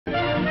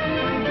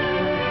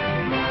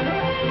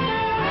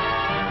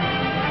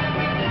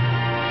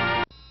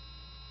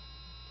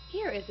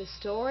is a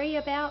story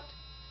about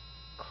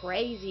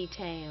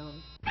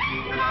Crazytown.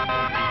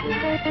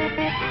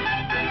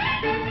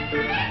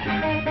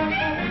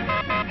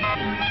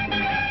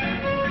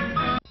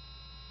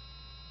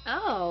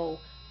 Oh,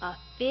 a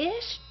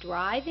fish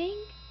driving?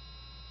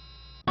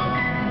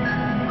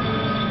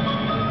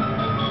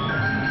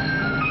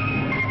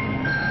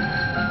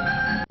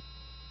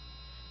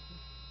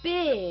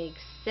 Big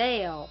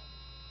sale.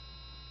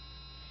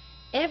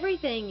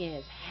 Everything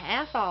is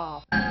half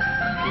off.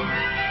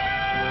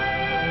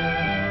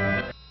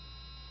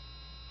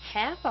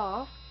 Half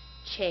off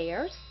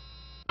chairs.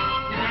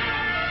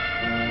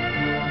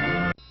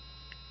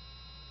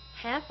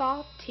 Half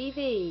off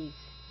TVs.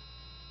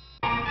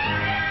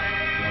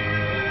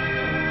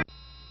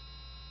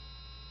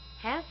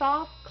 Half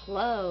off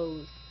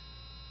clothes.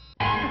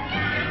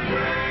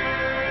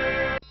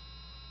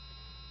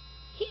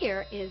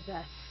 Here is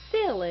a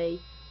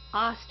silly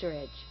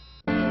ostrich.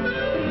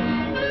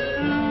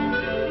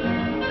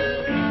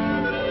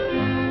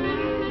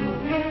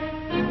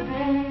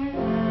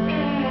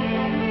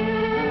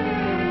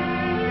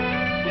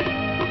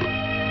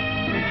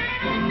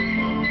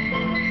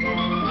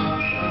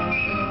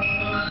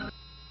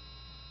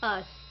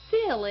 A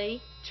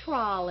silly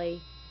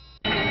trolley.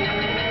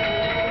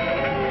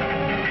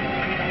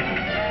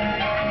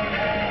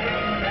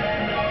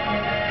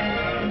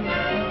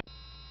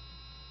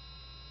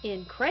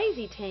 In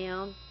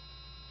Crazytown,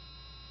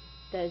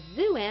 the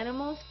zoo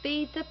animals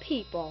feed the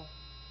people.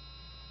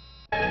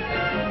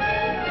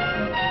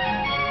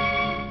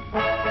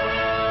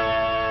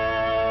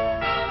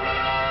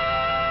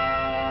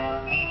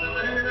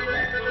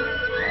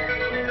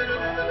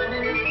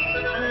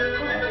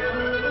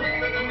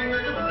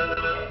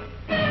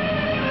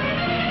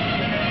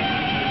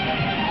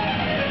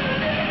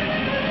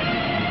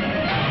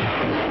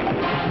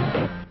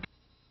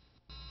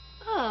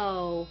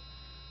 Oh,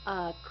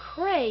 a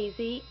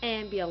crazy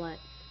ambulance.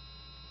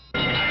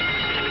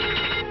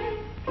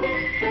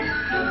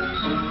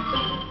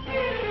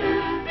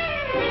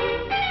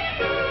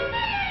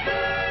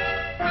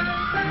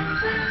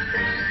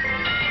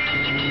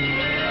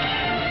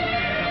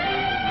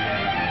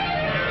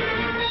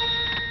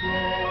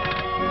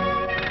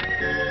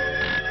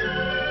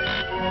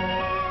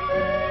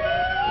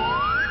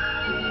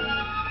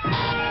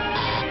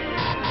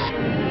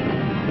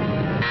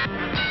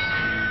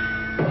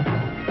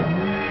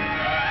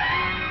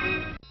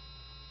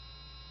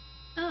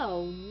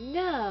 Oh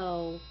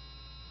no!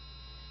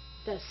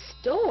 The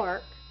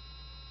stork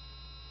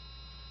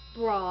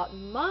brought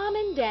Mom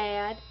and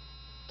Dad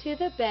to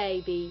the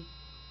baby.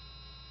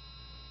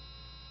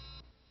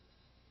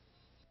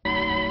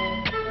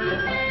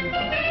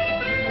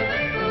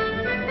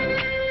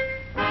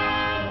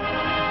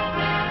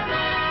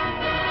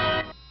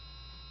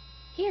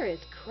 Here is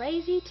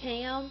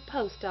Crazytown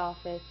Post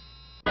Office.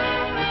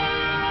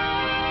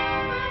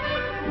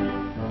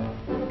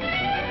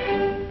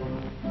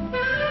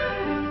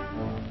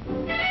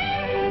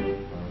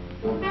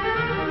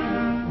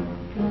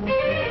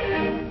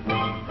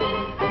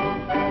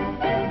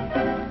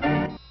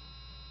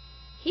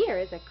 Here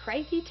is a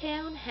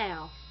Crazytown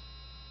house.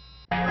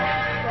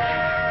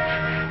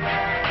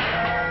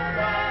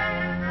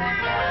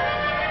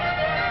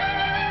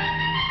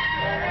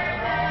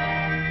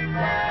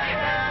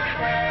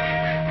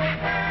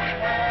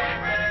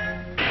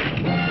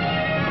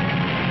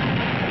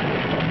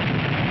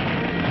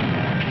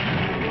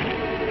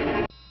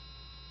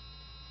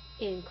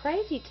 In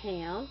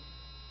Crazytown,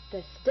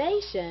 the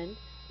station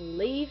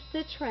leaves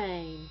the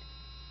train.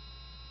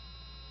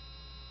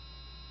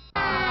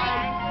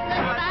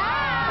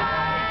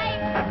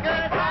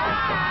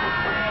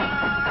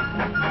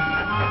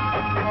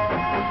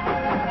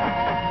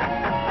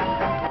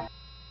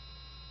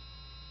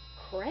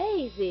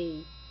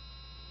 Crazy!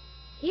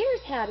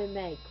 Here's how to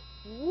make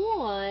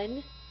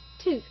one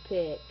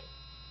toothpick.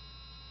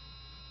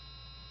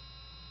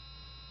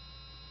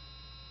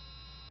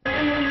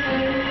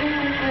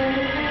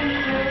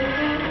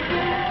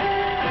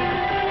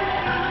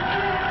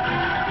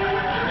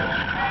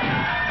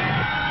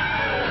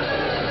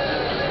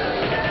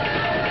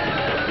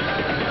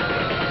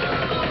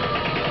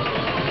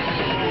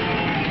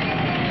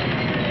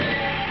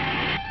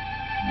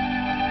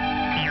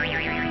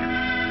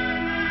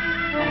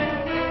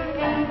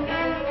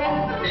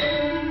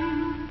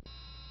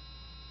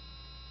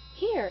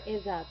 Here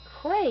is a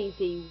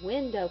crazy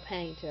window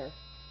painter.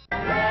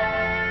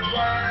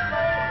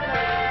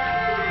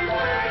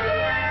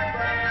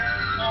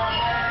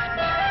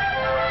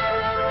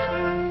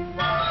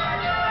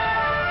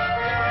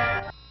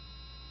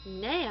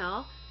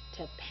 Now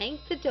to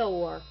paint the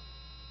door.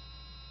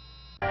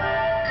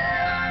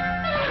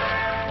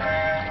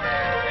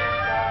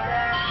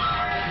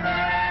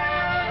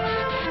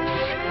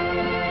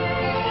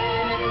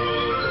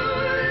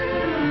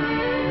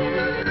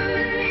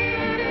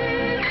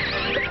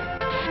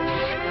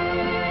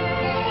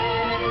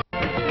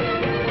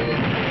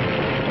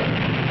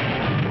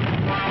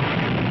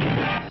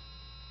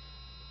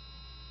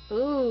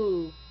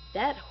 Ooh,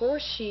 that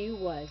horseshoe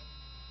was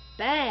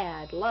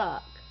bad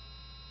luck.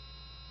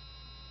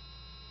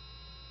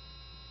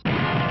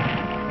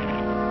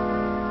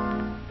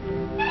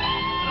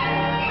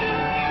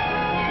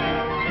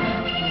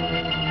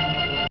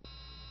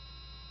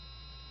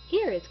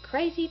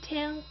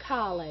 Crazytown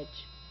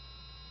College.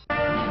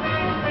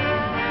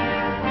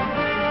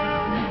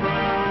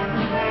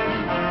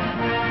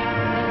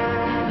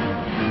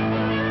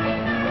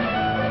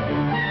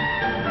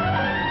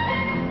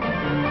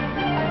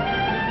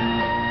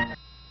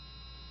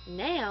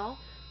 Now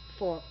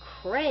for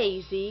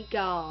crazy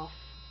golf.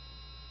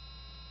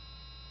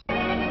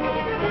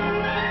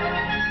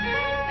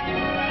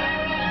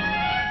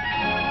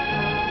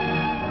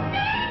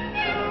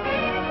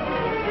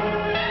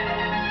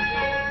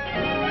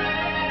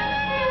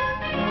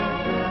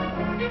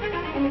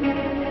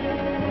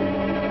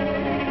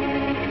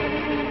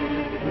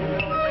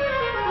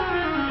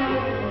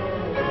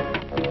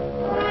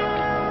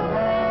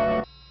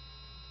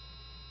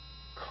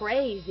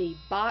 Crazy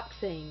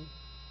boxing.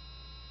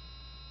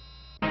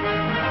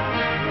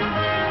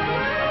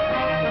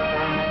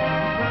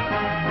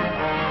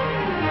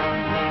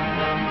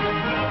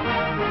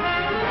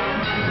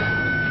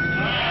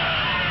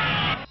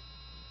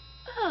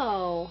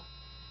 Oh,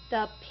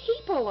 the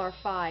people are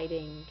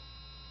fighting.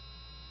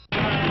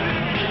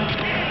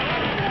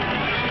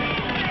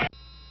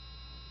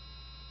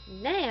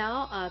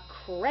 Now a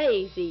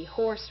crazy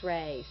horse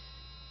race.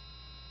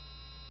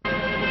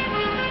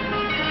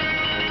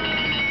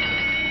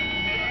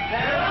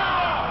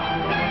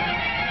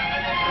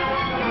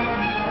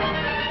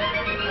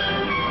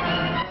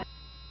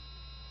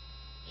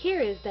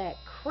 Here is that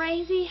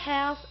crazy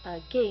house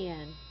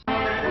again.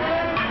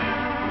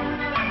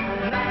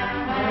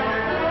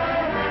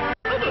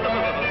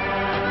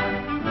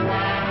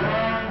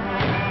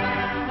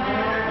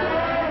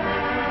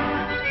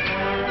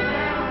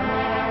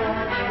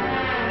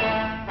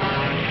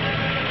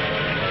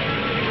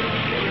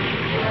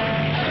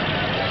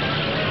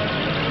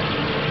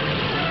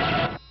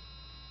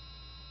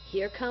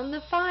 Here come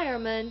the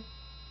firemen.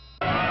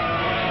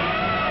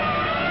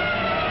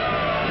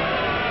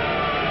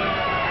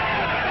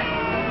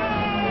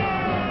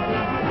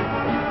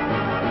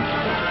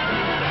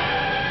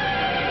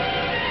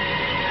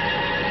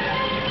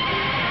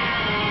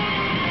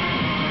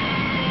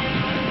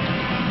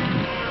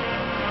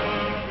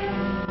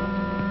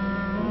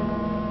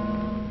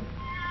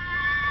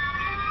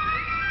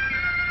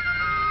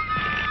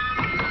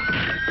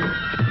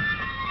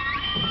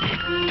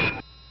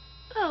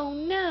 Oh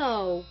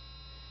no!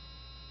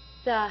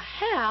 The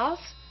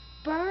house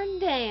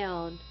burned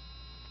down.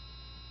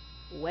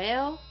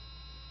 Well,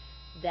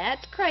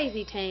 that's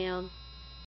Crazytown.